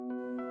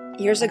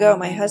Years ago,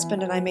 my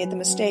husband and I made the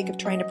mistake of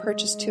trying to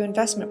purchase 2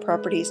 investment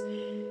properties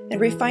and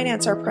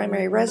refinance our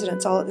primary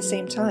residence all at the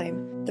same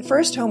time. The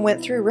first home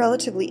went through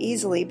relatively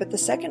easily, but the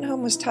second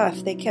home was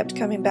tough. They kept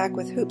coming back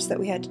with hoops that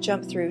we had to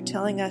jump through,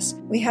 telling us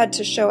we had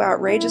to show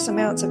outrageous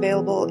amounts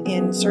available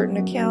in certain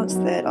accounts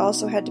that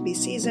also had to be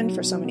seasoned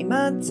for so many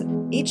months.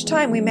 Each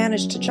time we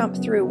managed to jump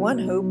through one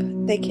hoop,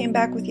 they came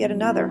back with yet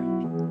another.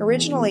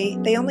 Originally,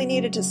 they only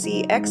needed to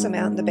see X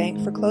amount in the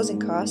bank for closing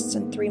costs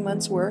and 3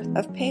 months' worth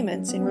of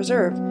payments in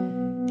reserve.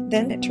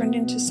 Then it turned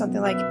into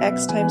something like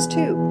X times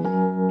 2.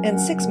 And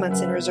 6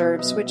 months in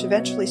reserves, which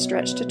eventually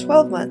stretched to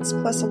 12 months,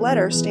 plus a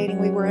letter stating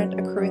we weren't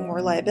accruing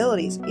more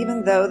liabilities,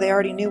 even though they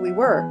already knew we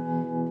were.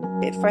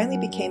 It finally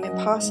became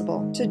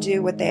impossible to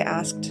do what they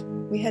asked.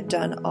 We had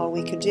done all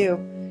we could do.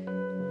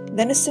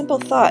 Then a simple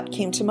thought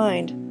came to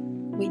mind.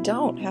 We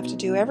don't have to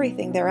do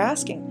everything they're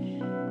asking.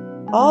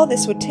 All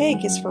this would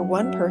take is for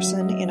one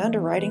person in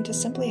underwriting to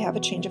simply have a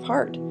change of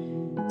heart.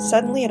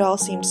 Suddenly it all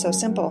seemed so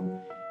simple.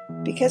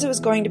 Because it was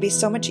going to be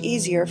so much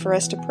easier for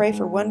us to pray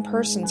for one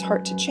person's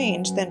heart to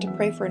change than to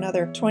pray for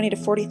another $20,000 to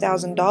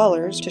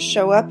 $40,000 to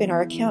show up in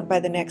our account by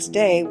the next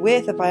day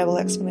with a viable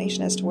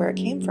explanation as to where it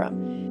came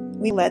from,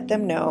 we let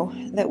them know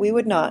that we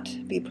would not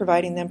be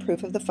providing them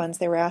proof of the funds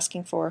they were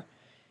asking for.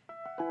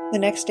 The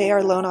next day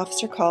our loan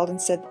officer called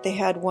and said that they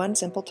had one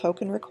simple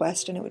token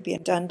request and it would be a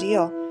done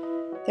deal.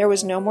 There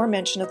was no more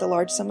mention of the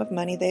large sum of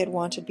money they had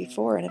wanted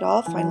before, and it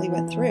all finally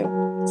went through.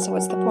 So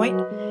what's the point?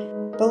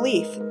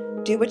 Belief.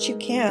 Do what you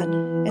can,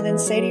 and then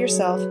say to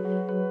yourself,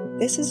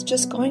 this is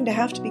just going to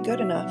have to be good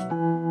enough.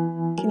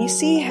 Can you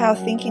see how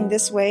thinking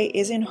this way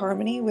is in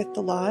harmony with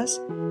the laws?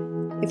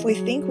 If we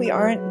think we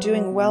aren't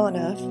doing well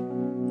enough,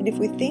 and if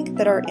we think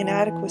that our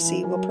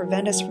inadequacy will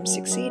prevent us from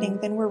succeeding,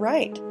 then we're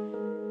right.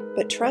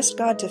 But trust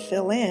God to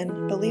fill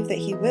in, believe that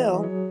He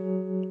will,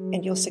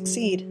 and you'll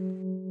succeed.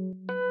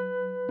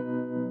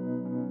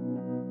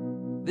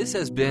 This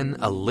has been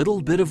A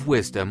Little Bit of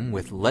Wisdom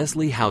with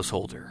Leslie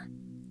Householder.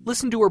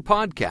 Listen to her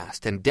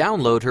podcast and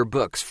download her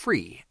books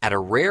free at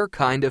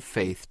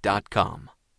ararekindoffaith.com.